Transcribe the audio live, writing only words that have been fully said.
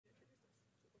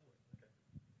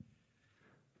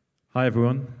Hi,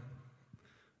 everyone.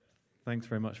 Thanks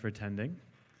very much for attending.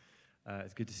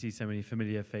 It's good to see so many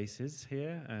familiar faces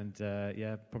here, and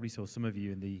yeah, probably saw some of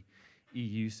you in the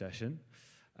EU session.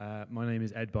 My name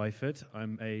is Ed Byford.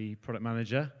 I'm a product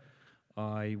manager.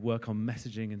 I work on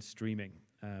messaging and streaming,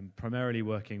 primarily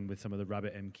working with some of the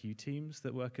RabbitMQ teams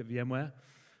that work at VMware,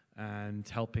 and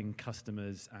helping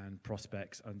customers and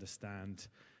prospects understand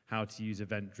how to use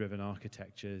event-driven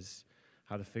architectures,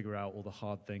 how to figure out all the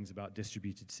hard things about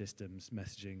distributed systems,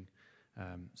 messaging,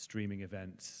 streaming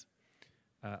events.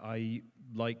 I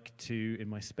like to, in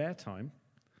my spare time,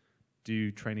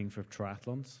 do training for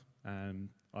triathlons.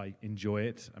 I enjoy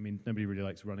it. I mean, nobody really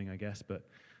likes running, I guess, but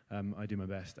I do my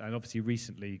best. And obviously,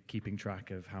 recently, keeping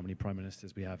track of how many prime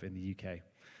ministers we have in the UK,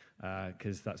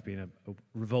 because that's been a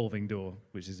revolving door,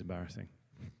 which is embarrassing.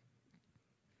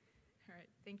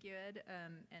 Thank you, Ed.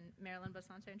 And Marilyn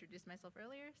Basanta, introduced myself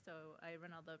earlier. So I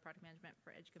run all the product management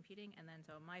for edge computing. And then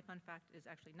so my fun fact is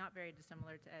actually not very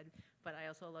dissimilar to Ed, but I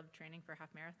also love training for half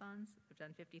marathons. I've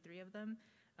done 53 of them.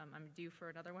 I'm due for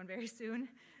another one very soon.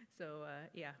 So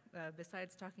yeah,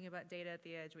 besides talking about data at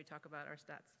the edge, we talk about our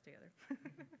stats together.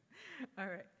 All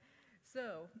right.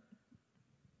 So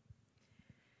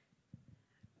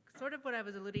sort of what I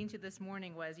was alluding to this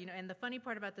morning was, and the funny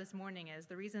part about this morning is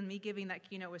the reason me giving that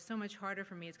keynote was so much harder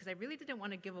for me is because I really didn't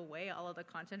want to give away all of the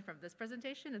content from this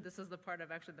presentation, and this is the part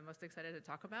I'm actually the most excited to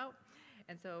talk about.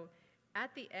 And so at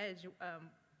the edge,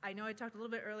 I know I talked a little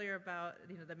bit earlier about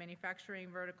the manufacturing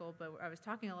vertical, but I was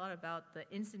talking a lot about the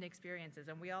instant experiences,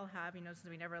 and we all have, since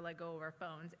we never let go of our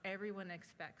phones, everyone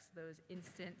expects those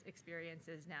instant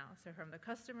experiences now. So from the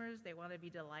customers, they want to be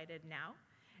delighted now.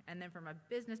 And then from a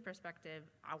business perspective,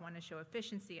 I want to show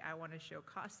efficiency, I want to show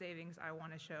cost savings, I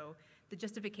want to show the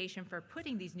justification for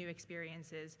putting these new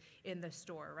experiences in the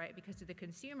store, right? Because to the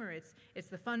consumer, it's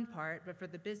the fun part, but for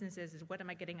the businesses, is what am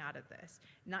I getting out of this?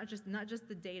 Not just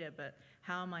the data, but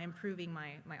how am I improving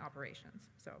my operations?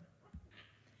 So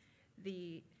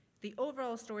the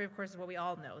overall story, of course, is what we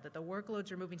all know, that the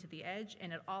workloads are moving to the edge,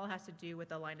 and it all has to do with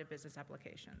the line of business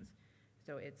applications.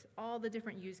 So it's all the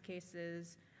different use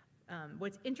cases.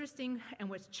 What's interesting and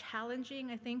what's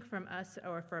challenging, I think, from us,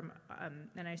 or from,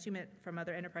 and I assume it from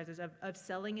other enterprises, of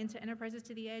selling into enterprises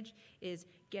to the edge, is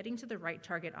getting to the right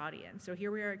target audience. So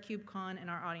here we are at KubeCon, and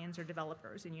our audience are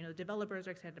developers. And developers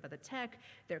are excited about the tech.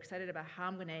 They're excited about how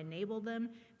I'm going to enable them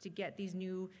to get these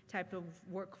new type of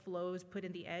workflows put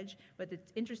in the edge. But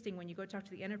it's interesting when you go talk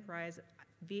to the enterprise,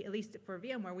 at least for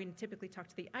VMware, we typically talk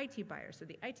to the IT buyer. So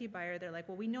the IT buyer, they're like,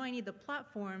 well, we know I need the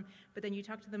platform, but then you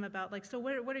talk to them about, like, so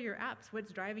what are your apps?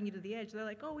 What's driving you to the edge? They're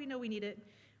like, oh, we know we need it.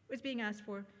 It's being asked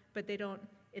for, but they don't.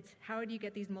 It's how do you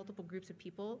get these multiple groups of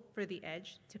people for the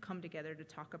edge to come together to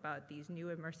talk about these new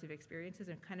immersive experiences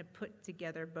and kind of put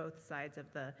together both sides of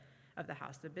the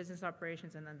house, the business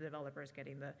operations and then the developers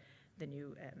getting the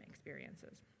new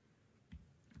experiences.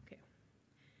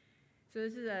 So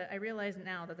this is I realize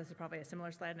now that this is probably a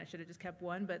similar slide and I should have just kept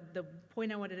one, but the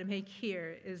point I wanted to make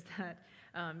here is that,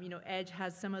 Edge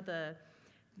has some of the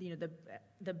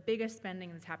biggest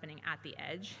spending that's happening at the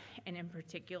edge, and in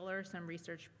particular, some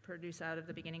research produced out of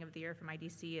the beginning of the year from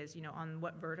IDC is, on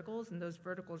what verticals, and those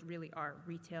verticals really are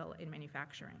retail and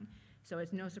manufacturing. So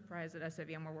it's no surprise that us at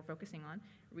VMware we're focusing on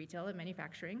retail and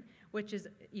manufacturing, which is,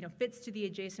 fits to the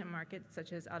adjacent markets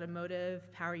such as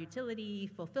automotive, power utility,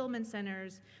 fulfillment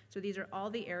centers. So these are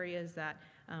all the areas that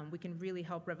we can really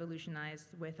help revolutionize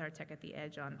with our tech at the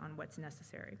edge on what's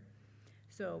necessary.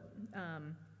 So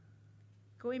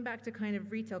going back to kind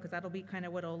of retail, because that'll be kind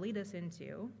of what it'll lead us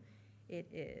into, it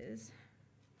is,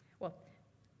 well,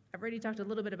 I've already talked a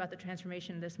little bit about the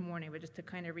transformation this morning, but just to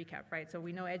kind of recap, right? So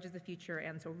we know edge is the future,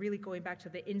 and so really going back to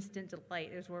the instant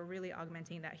delight is where we're really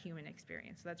augmenting that human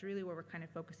experience. So that's really what we're kind of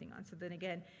focusing on. So then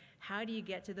again, how do you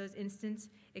get to those instant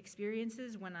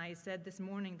experiences when I said this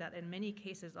morning that in many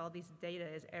cases all these data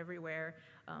is everywhere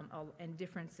in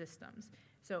different systems?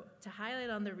 So to highlight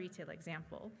on the retail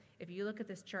example, if you look at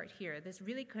this chart here, this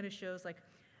really kind of shows like,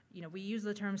 we use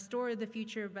the term store of the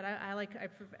future, but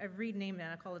I've renamed it.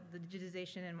 I call it the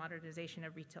digitization and modernization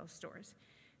of retail stores.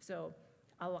 So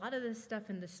a lot of this stuff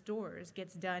in the stores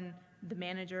gets done, the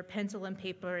manager, pencil and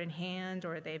paper in hand,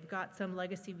 or they've got some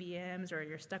legacy VMs, or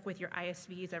you're stuck with your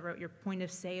ISVs. I wrote your point of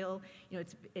sale.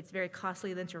 It's very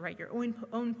costly then to write your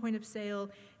own point of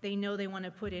sale. They know they want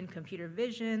to put in computer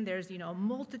vision. There's, a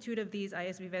multitude of these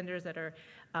ISV vendors that are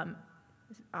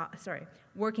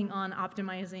working on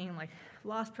optimizing like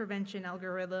loss prevention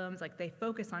algorithms. Like they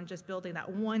focus on just building that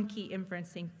one key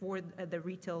inferencing for the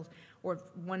retail or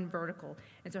one vertical.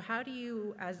 And so how do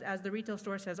you, as the retail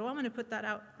store says, oh, I'm going to put that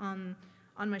out on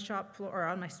my shop floor or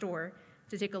on my store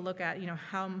to take a look at,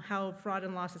 how fraud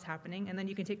and loss is happening, and then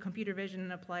you can take computer vision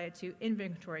and apply it to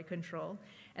inventory control.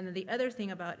 And then the other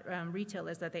thing about retail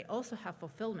is that they also have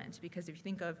fulfillment, because if you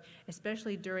think of,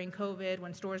 especially during COVID,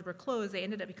 when stores were closed, they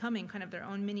ended up becoming kind of their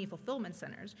own mini fulfillment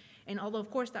centers. And although,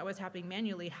 of course, that was happening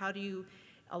manually,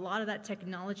 a lot of that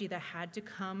technology that had to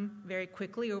come very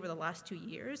quickly over the last 2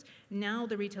 years, now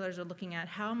the retailers are looking at,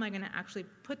 how am I going to actually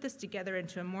put this together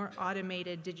into a more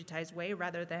automated, digitized way,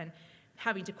 rather than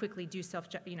having to quickly do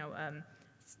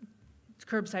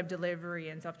curbside delivery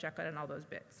and self-checkout and all those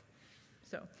bits.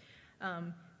 So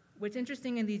what's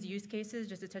interesting in these use cases,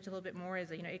 just to touch a little bit more, is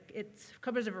that, it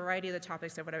covers a variety of the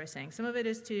topics of what I was saying. Some of it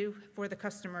is for the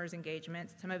customer's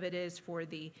engagement, some of it is for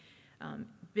the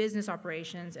business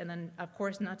operations, and then, of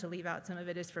course, not to leave out, some of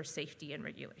it is for safety and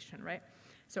regulation, right?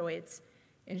 So it's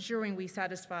ensuring we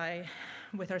satisfy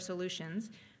with our solutions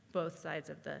both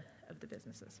sides of the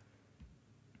businesses.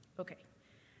 Okay,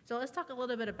 so let's talk a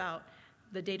little bit about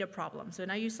the data problem. So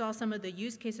now you saw some of the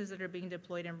use cases that are being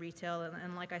deployed in retail,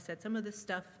 and like I said, some of this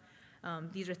stuff,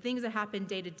 these are things that happen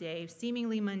day to day,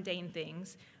 seemingly mundane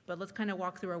things, but let's kind of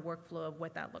walk through our workflow of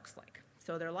what that looks like.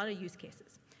 So there are a lot of use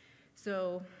cases.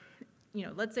 So,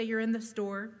 let's say you're in the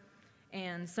store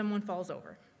and someone falls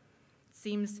over.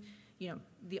 Seems,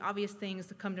 the obvious things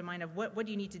that come to mind of what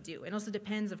do you need to do? And also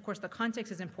depends, of course, the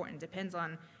context is important, depends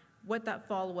on what that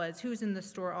fall was, who's in the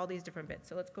store, all these different bits.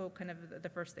 So let's go kind of the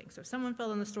first thing. So if someone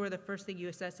fell in the store, the first thing you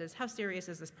assess is, how serious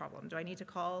is this problem? Do I need to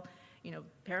call,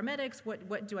 paramedics?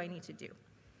 What do I need to do?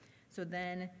 So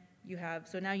then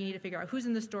now you need to figure out who's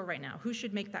in the store right now, who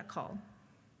should make that call.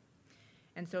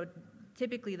 And so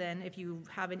typically then, if you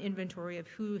have an inventory of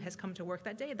who has come to work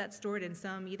that day, that's stored in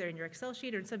either in your Excel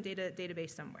sheet or in some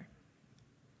database somewhere.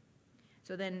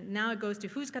 So then now it goes to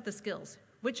who's got the skills.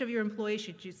 Which of your employees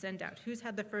should you send out? Who's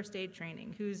had the first aid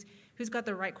training? Who's got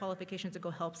the right qualifications to go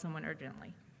help someone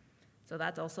urgently? So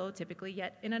that's also typically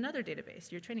yet in another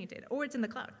database, your training data, or it's in the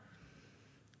cloud.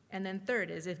 And then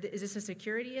third is this a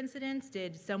security incident?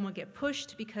 Did someone get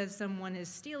pushed because someone is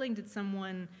stealing? Did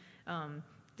someone,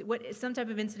 some type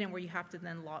of incident where you have to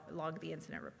then log the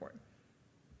incident report?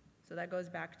 So that goes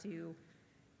back to,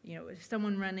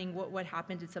 someone running, what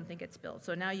happened, did something get spilled?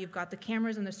 So now you've got the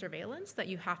cameras and the surveillance that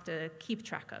you have to keep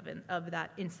track of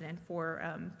that incident for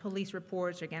police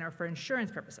reports, again, or for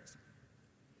insurance purposes.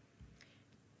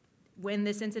 When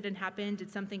this incident happened, did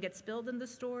something get spilled in the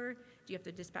store? Do you have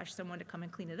to dispatch someone to come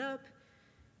and clean it up?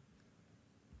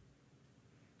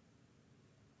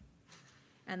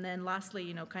 And then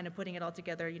lastly, kind of putting it all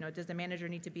together, does the manager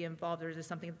need to be involved, or is this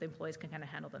something that the employees can kind of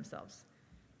handle themselves?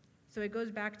 So it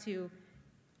goes back to,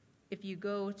 if you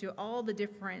go to all the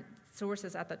different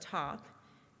sources at the top,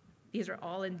 these are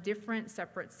all in different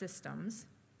separate systems.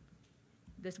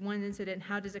 This one incident,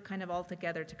 how does it kind of all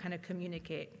together to kind of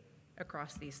communicate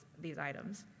across these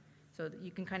items? So that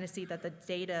you can kind of see that the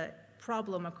data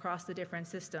problem across the different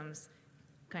systems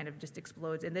kind of just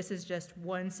explodes. And this is just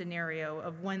one scenario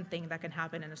of one thing that can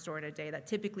happen in a store in a day, that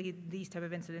typically these type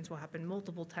of incidents will happen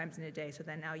multiple times in a day. So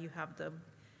then now you have the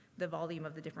volume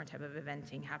of the different type of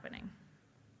eventing happening.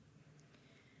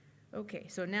 Okay,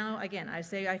 so now again, I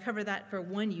cover that for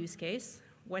one use case.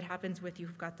 What happens with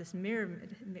you've got this numerous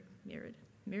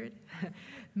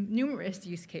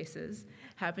use cases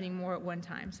happening more at one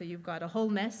time. So you've got a whole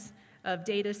mess of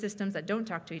data systems that don't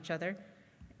talk to each other,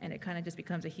 and it kind of just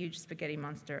becomes a huge spaghetti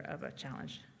monster of a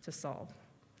challenge to solve.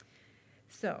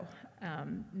 So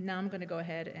now I'm going to go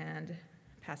ahead and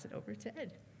pass it over to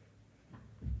Ed.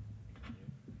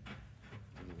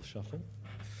 A little shuffle.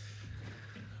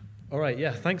 All right,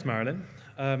 yeah, thanks, Marilyn.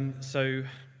 We've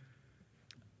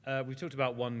talked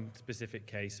about one specific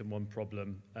case and one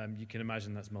problem. You can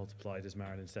imagine that's multiplied, as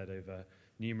Marilyn said, over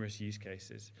numerous use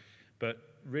cases. But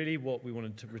really what we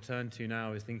wanted to return to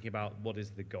now is thinking about what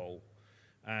is the goal.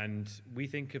 And we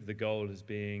think of the goal as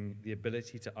being the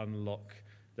ability to unlock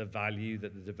the value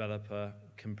that the developer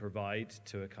can provide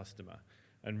to a customer.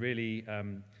 And really,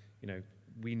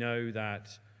 we know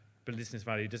that business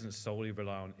value doesn't solely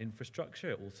rely on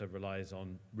infrastructure. It also relies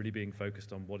on really being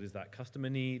focused on what is that customer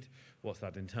need, what's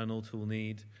that internal tool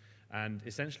need, and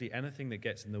essentially anything that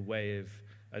gets in the way of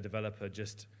a developer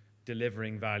just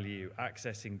delivering value,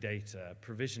 accessing data,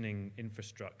 provisioning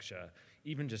infrastructure,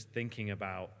 even just thinking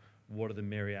about what are the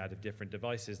myriad of different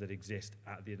devices that exist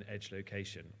at the edge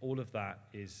location. All of that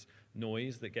is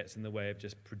noise that gets in the way of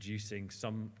just producing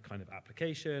some kind of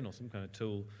application or some kind of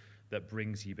tool that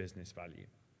brings you business value.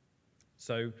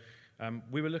 So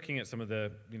we were looking at some of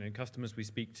the customers we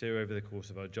speak to over the course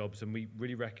of our jobs, and we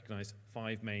really recognize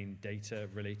 5 main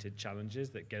data-related challenges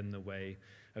that get in the way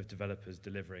of developers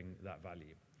delivering that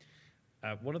value.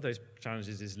 One of those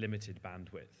challenges is limited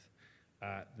bandwidth.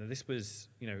 Now this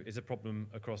is a problem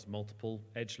across multiple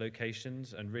edge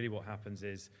locations, and really what happens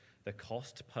is the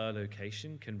cost per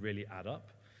location can really add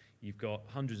up. You've got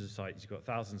hundreds of sites, you've got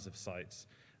thousands of sites,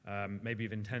 maybe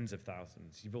even tens of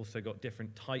thousands. You've also got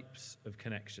different types of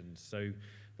connections. So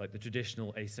like the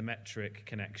traditional asymmetric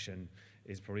connection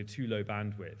is probably too low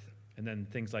bandwidth. And then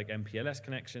things like MPLS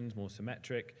connections, more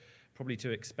symmetric, probably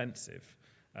too expensive.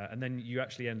 And then you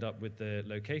actually end up with the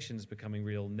locations becoming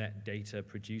real net data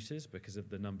producers because of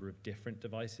the number of different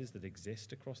devices that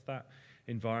exist across that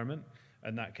environment.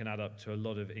 And that can add up to a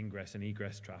lot of ingress and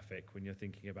egress traffic when you're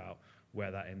thinking about where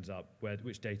that ends up,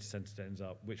 which data center it ends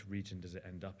up, which region does it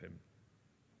end up in.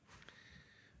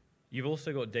 You've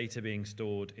also got data being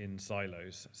stored in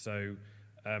silos. So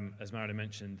as Marilyn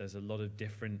mentioned, there's a lot of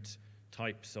different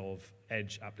types of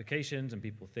edge applications, and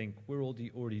people think we're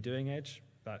already doing edge.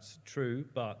 That's true,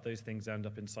 but those things end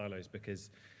up in silos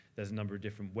because there's a number of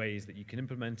different ways that you can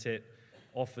implement it.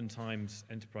 Oftentimes,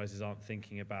 enterprises aren't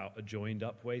thinking about a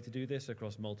joined-up way to do this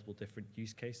across multiple different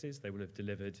use cases. They would have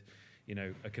delivered,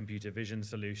 a computer vision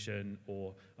solution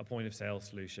or a point-of-sale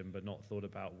solution, but not thought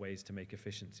about ways to make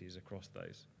efficiencies across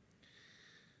those.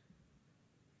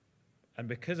 And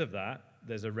because of that,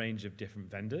 there's a range of different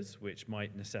vendors which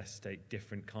might necessitate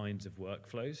different kinds of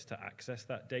workflows to access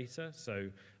that data. So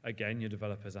again, your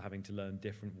developers are having to learn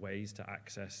different ways to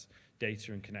access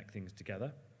data and connect things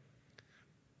together.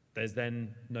 There's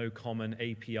then no common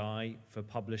API for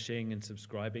publishing and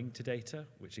subscribing to data,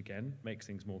 which again makes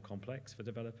things more complex for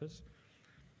developers.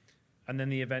 And then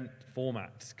the event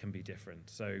formats can be different.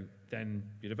 So then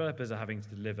your developers are having to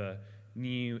deliver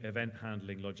new event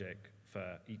handling logic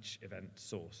for each event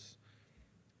source.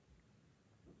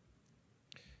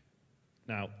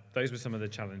 Now, those were some of the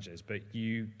challenges, but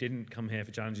you didn't come here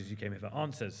for challenges, you came here for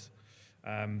answers.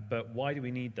 But why do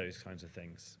we need those kinds of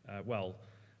things? Well,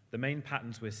 the main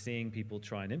patterns we're seeing people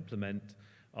try and implement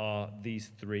are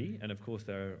these three, and of course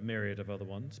there are a myriad of other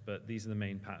ones, but these are the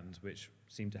main patterns which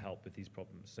seem to help with these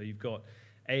problems. So you've got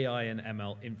AI and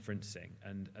ML inferencing,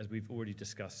 and as we've already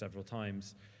discussed several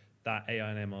times, that AI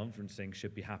and ML inferencing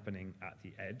should be happening at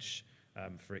the edge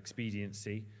for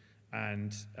expediency.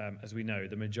 And as we know,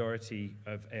 the majority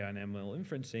of AI and ML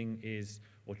inferencing is,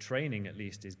 or training at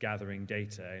least, is gathering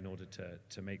data in order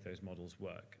to make those models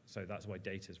work. So that's why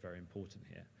data is very important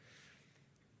here.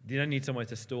 You don't need somewhere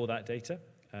to store that data.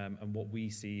 And what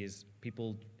we see is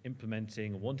people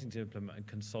implementing or wanting to implement a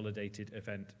consolidated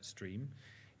event stream.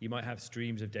 You might have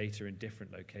streams of data in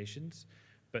different locations,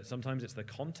 but sometimes it's the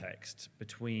context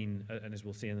between, and as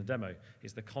we'll see in the demo,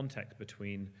 it's the context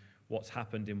between what's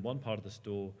happened in one part of the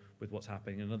store with what's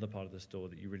happening in another part of the store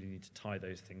that you really need to tie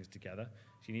those things together.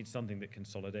 So you need something that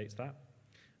consolidates that.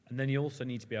 And then you also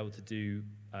need to be able to do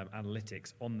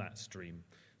analytics on that stream.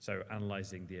 So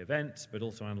analyzing the events, but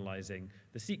also analyzing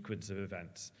the sequence of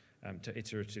events to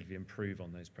iteratively improve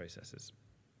on those processes.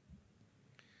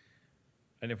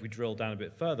 And if we drill down a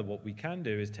bit further, what we can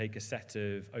do is take a set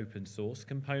of open source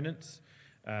components,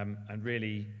 and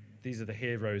really, these are the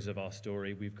heroes of our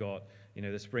story. We've got,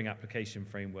 the Spring application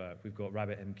framework. We've got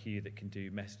RabbitMQ that can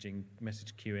do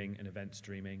message queuing and event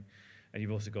streaming. And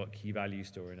you've also got key value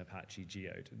store in Apache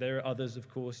Geode. There are others, of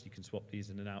course. You can swap these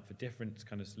in and out for different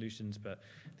kind of solutions, but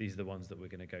these are the ones that we're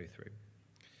going to go through.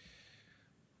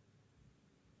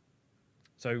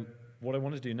 So what I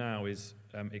want to do now is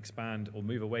expand or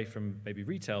move away from maybe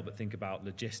retail, but think about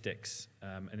logistics.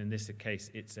 And in this case,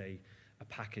 it's a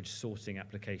package sorting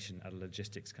application at a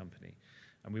logistics company.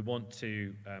 And we want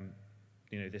to,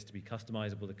 this to be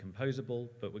customizable and composable,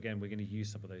 but again, we're going to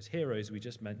use some of those heroes we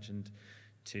just mentioned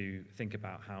to think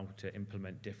about how to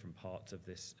implement different parts of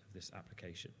this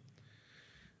application.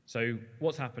 So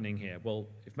what's happening here? Well,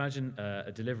 imagine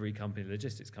a delivery company, a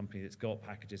logistics company that's got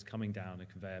packages coming down a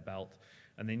conveyor belt,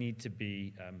 and they need to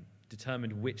be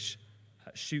determined which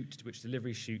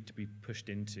delivery chute to be pushed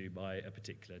into by a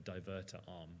particular diverter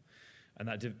arm. And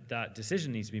that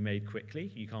decision needs to be made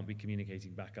quickly. You can't be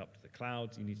communicating back up to the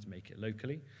cloud. You need to make it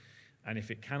locally. And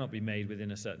if it cannot be made within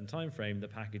a certain time frame, the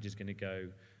package is going to go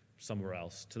somewhere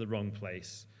else, to the wrong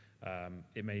place.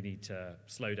 It may need to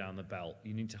slow down the belt.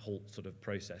 You need to halt sort of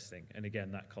processing. And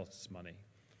again, that costs money.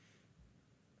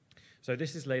 So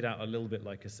this is laid out a little bit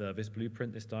like a service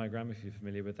blueprint, this diagram, if you're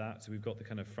familiar with that. So we've got the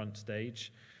kind of front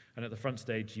stage. And at the front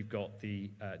stage, you've got the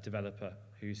developer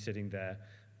who's sitting there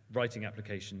writing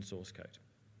application source code.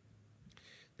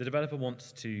 The developer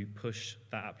wants to push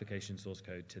that application source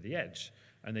code to the edge.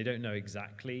 And they don't know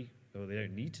exactly, or they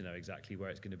don't need to know exactly where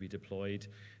it's going to be deployed.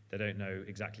 They don't know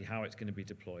exactly how it's going to be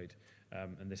deployed,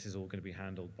 and this is all going to be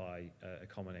handled by a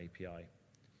common API.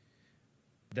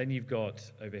 Then you've got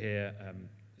over here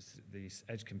the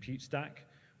edge compute stack,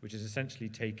 which is essentially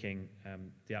taking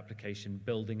the application,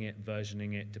 building it,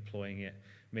 versioning it, deploying it,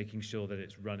 making sure that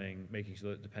it's running, making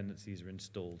sure that dependencies are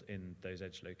installed in those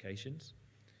edge locations.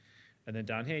 And then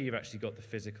down here, you've actually got the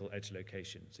physical edge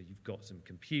location. So you've got some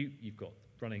compute, you've got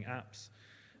running apps,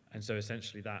 and so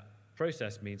essentially that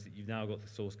process means that you've now got the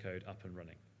source code up and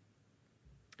running,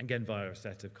 again via a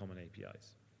set of common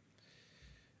APIs.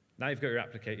 Now you've got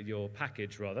your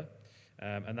package,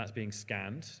 and that's being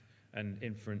scanned and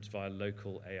inferenced via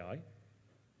local AI.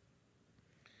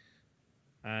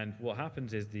 And what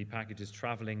happens is the package is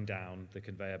traveling down the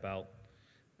conveyor belt,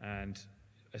 and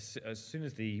as soon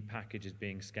as the package is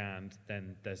being scanned,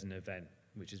 then there's an event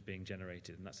which is being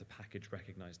generated, and that's a package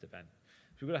recognized event.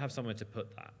 So we've got to have somewhere to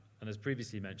put that. And as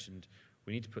previously mentioned,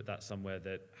 we need to put that somewhere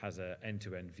that has an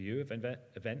end-to-end view of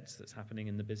events that's happening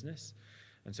in the business.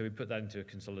 And so we put that into a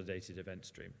consolidated event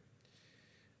stream.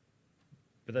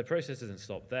 But the process doesn't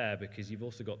stop there, because you've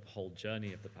also got the whole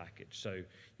journey of the package. So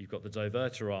you've got the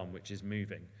diverter arm, which is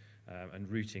moving and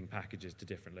routing packages to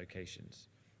different locations.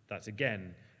 That's,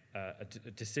 again, a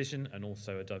decision and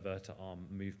also a diverter arm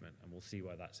movement, and we'll see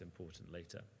why that's important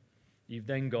later. You've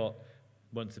then got,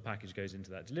 once the package goes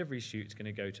into that delivery chute, it's going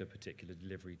to go to a particular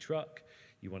delivery truck.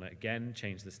 You want to, again,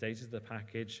 change the status of the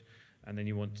package, and then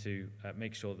you want to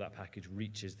make sure that package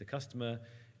reaches the customer,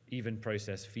 even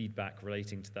process feedback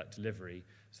relating to that delivery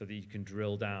so that you can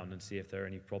drill down and see if there are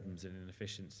any problems and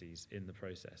inefficiencies in the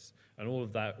process. And all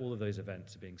of those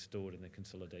events are being stored in the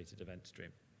consolidated event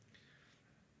stream.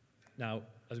 Now,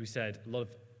 as we said, a lot of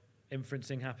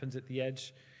inferencing happens at the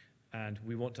edge, and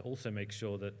we want to also make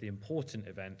sure that the important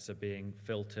events are being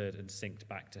filtered and synced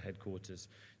back to headquarters,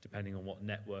 depending on what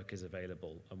network is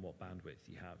available and what bandwidth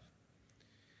you have.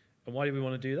 And why do we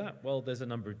want to do that? Well, there's a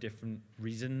number of different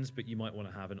reasons, but you might want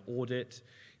to have an audit.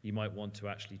 You might want to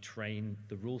actually train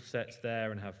the rule sets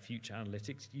there and have future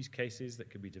analytics use cases that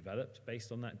could be developed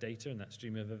based on that data and that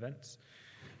stream of events.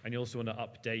 And you also want to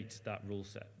update that rule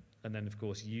set. And then, of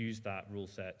course, use that rule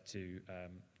set to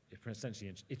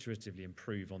essentially iteratively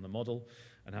improve on the model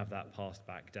and have that passed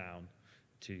back down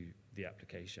to the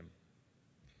application.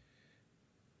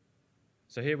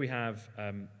 So here we have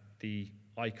the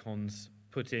icons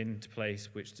put into place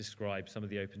which describe some of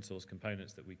the open source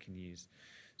components that we can use.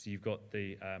 So you've got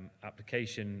the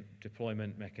application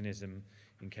deployment mechanism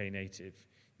in Knative.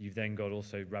 You've then got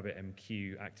also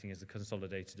RabbitMQ acting as a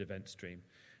consolidated event stream.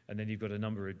 And then you've got a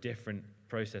number of different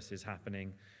processes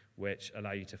happening which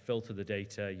allow you to filter the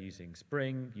data using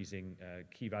Spring, using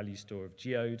key value store of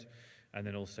Geode, and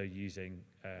then also using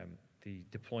the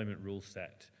deployment rule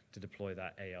set to deploy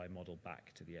that AI model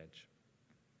back to the edge.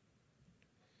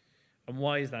 And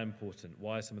why is that important?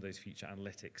 Why are some of those future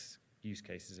analytics use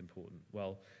cases important?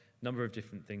 Well, a number of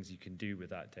different things you can do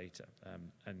with that data.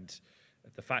 And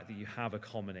the fact that you have a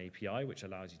common API which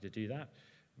allows you to do that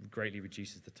greatly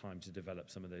reduces the time to develop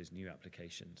some of those new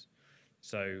applications.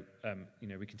 So,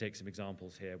 we can take some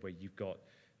examples here where you've got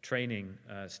training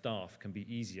staff can be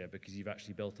easier because you've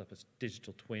actually built up a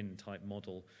digital twin type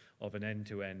model of an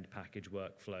end-to-end package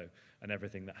workflow and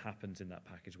everything that happens in that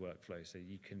package workflow, so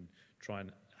you can try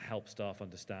and help staff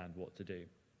understand what to do.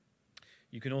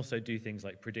 You can also do things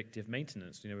like predictive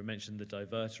maintenance. We mentioned the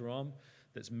diverter arm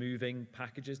that's moving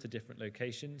packages to different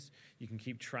locations. You can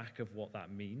keep track of what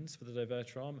that means for the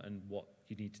diverter arm and what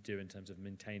you need to do in terms of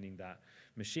maintaining that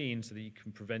machine so that you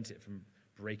can prevent it from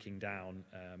breaking down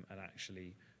and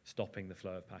actually stopping the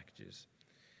flow of packages.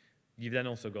 You've then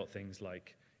also got things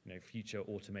like future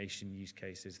automation use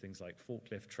cases, things like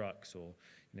forklift trucks or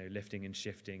lifting and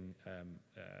shifting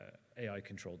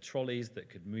AI-controlled trolleys that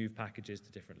could move packages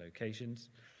to different locations.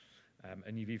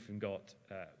 And you've even got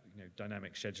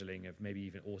dynamic scheduling of maybe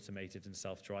even automated and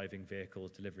self-driving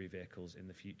vehicles, delivery vehicles in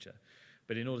the future.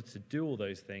 But in order to do all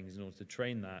those things, in order to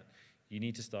train that, you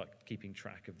need to start keeping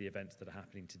track of the events that are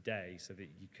happening today so that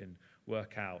you can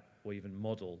work out or even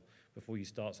model before you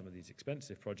start some of these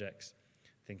expensive projects,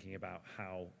 thinking about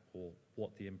how or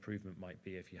what the improvement might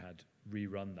be if you had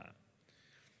rerun that.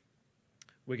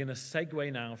 We're going to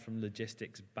segue now from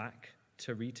logistics back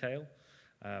to retail.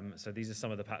 So these are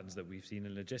some of the patterns that we've seen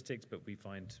in logistics, but we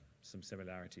find some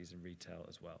similarities in retail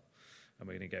as well. And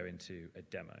we're going to go into a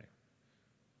demo.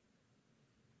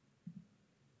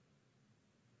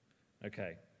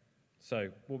 Okay, so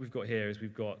what we've got here is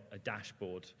we've got a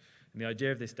dashboard. And the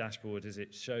idea of this dashboard is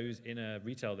it shows in a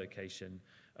retail location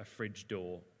a fridge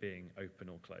door being open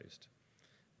or closed.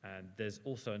 And there's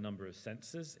also a number of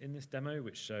sensors in this demo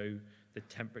which show the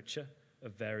temperature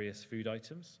of various food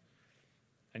items.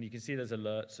 And you can see there's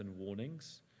alerts and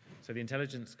warnings. So the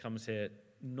intelligence comes here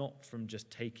not from just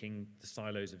taking the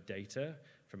silos of data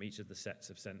from each of the sets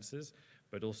of sensors,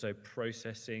 but also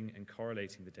processing and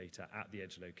correlating the data at the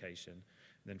edge location, and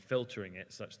then filtering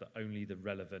it such that only the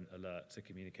relevant alerts are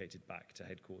communicated back to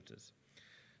headquarters.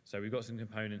 So we've got some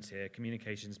components here,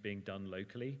 communications being done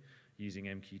locally using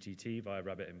MQTT via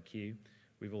RabbitMQ.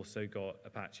 We've also got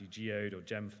Apache Geode or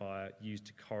Gemfire used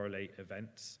to correlate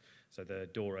events, so the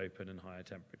door open and higher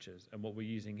temperatures. And what we're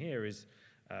using here is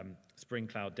Spring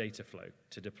Cloud Dataflow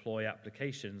to deploy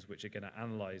applications which are going to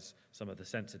analyze some of the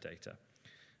sensor data.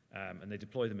 And they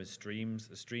deploy them as streams.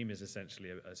 A stream is essentially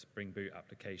a Spring Boot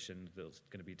application that's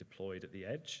going to be deployed at the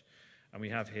edge. And we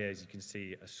have here, as you can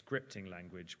see, a scripting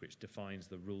language which defines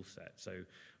the rule set. So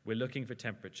we're looking for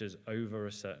temperatures over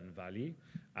a certain value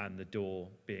and the door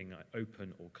being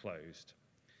open or closed.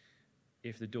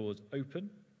 If the door's open,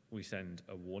 we send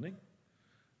a warning.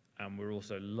 And we're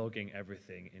also logging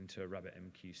everything into a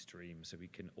RabbitMQ stream so we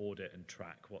can audit and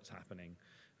track what's happening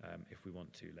if we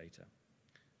want to later.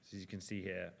 So as you can see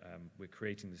here, we're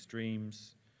creating the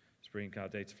streams. Spring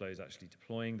Cloud Dataflow is actually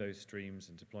deploying those streams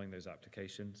and deploying those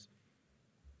applications.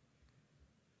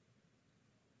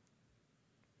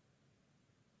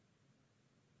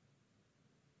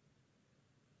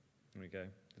 There we go.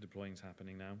 The deploying's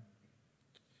happening now.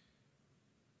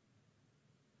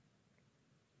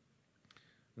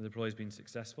 The deploy's been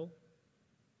successful.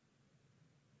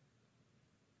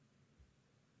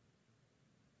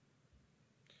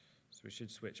 So we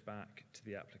should switch back to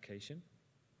the application.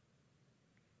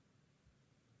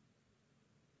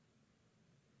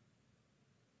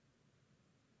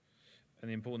 And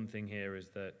the important thing here is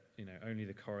that only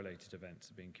the correlated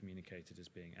events are being communicated as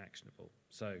being actionable.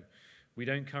 So we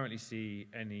don't currently see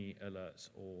any alerts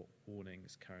or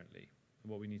warnings currently.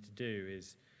 And what we need to do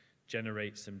is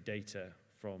generate some data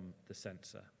from the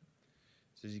sensor.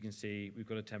 So as you can see, we've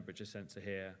got a temperature sensor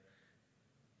here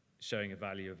showing a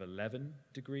value of 11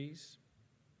 degrees.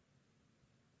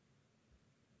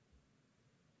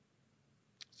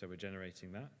 So we're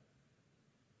generating that.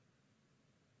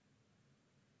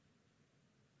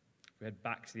 We head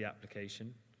back to the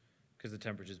application. Because the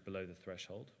temperature is below the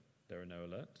threshold, there are no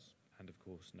alerts, and of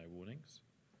course, no warnings.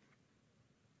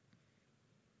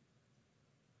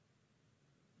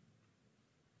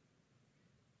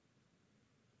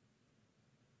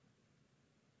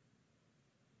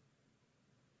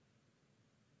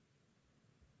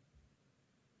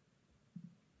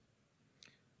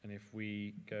 And if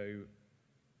we go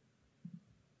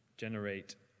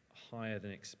generate higher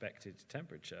than expected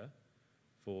temperature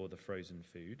for the frozen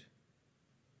food,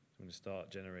 so I'm going to start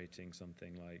generating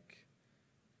something like,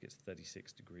 it's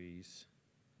 36 degrees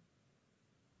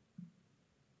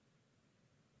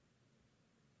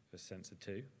for sensor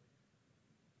 2.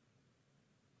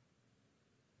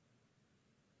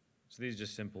 So these are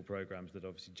just simple programs that are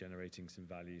obviously generating some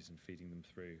values and feeding them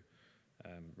through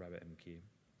RabbitMQ.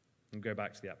 And go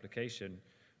back to the application,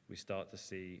 we start to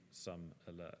see some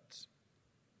alerts.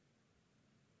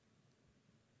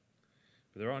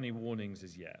 But there aren't any warnings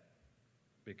as yet,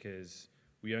 because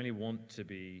we only want to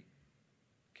be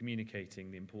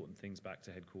communicating the important things back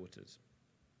to headquarters.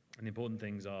 And the important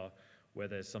things are where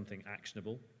there's something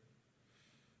actionable.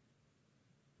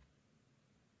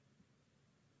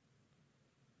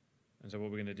 And so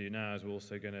what we're going to do now is we're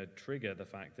also going to trigger the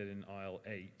fact that in aisle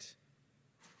 8,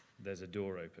 there's a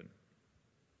door open.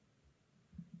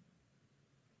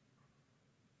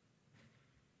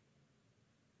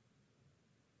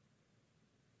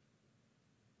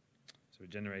 So we're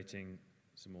generating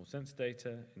some more sense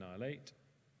data in aisle 8.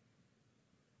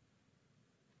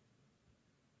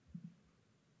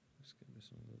 Just get this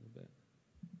on a little bit.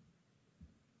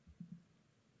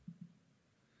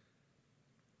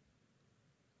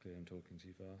 Clearly I'm talking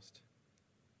too fast.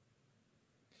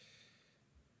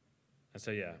 And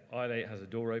so yeah, aisle 8 has a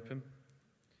door open.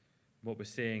 What we're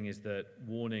seeing is that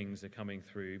warnings are coming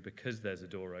through because there's a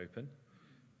door open.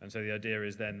 And so the idea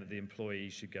is then that the employee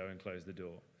should go and close the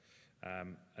door.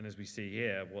 And as we see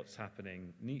here, what's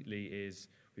happening neatly is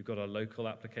we've got our local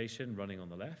application running on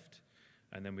the left,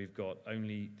 and then we've got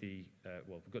only the,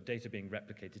 we've got data being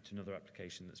replicated to another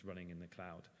application that's running in the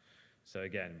cloud. So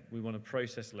again, we want to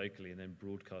process locally and then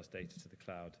broadcast data to the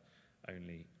cloud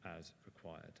only as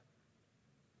required.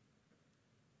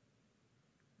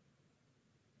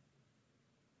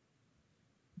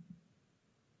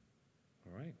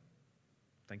 All right.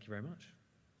 Thank you very much.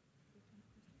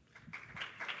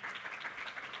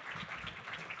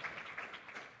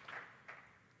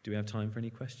 Do we have time for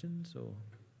any questions, or?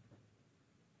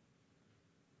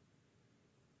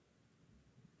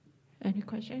 Any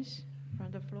questions from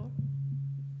the floor?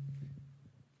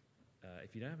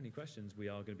 if you don't have any questions, we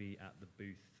are going to be at the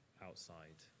booth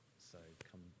outside. So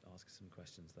come ask some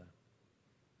questions there.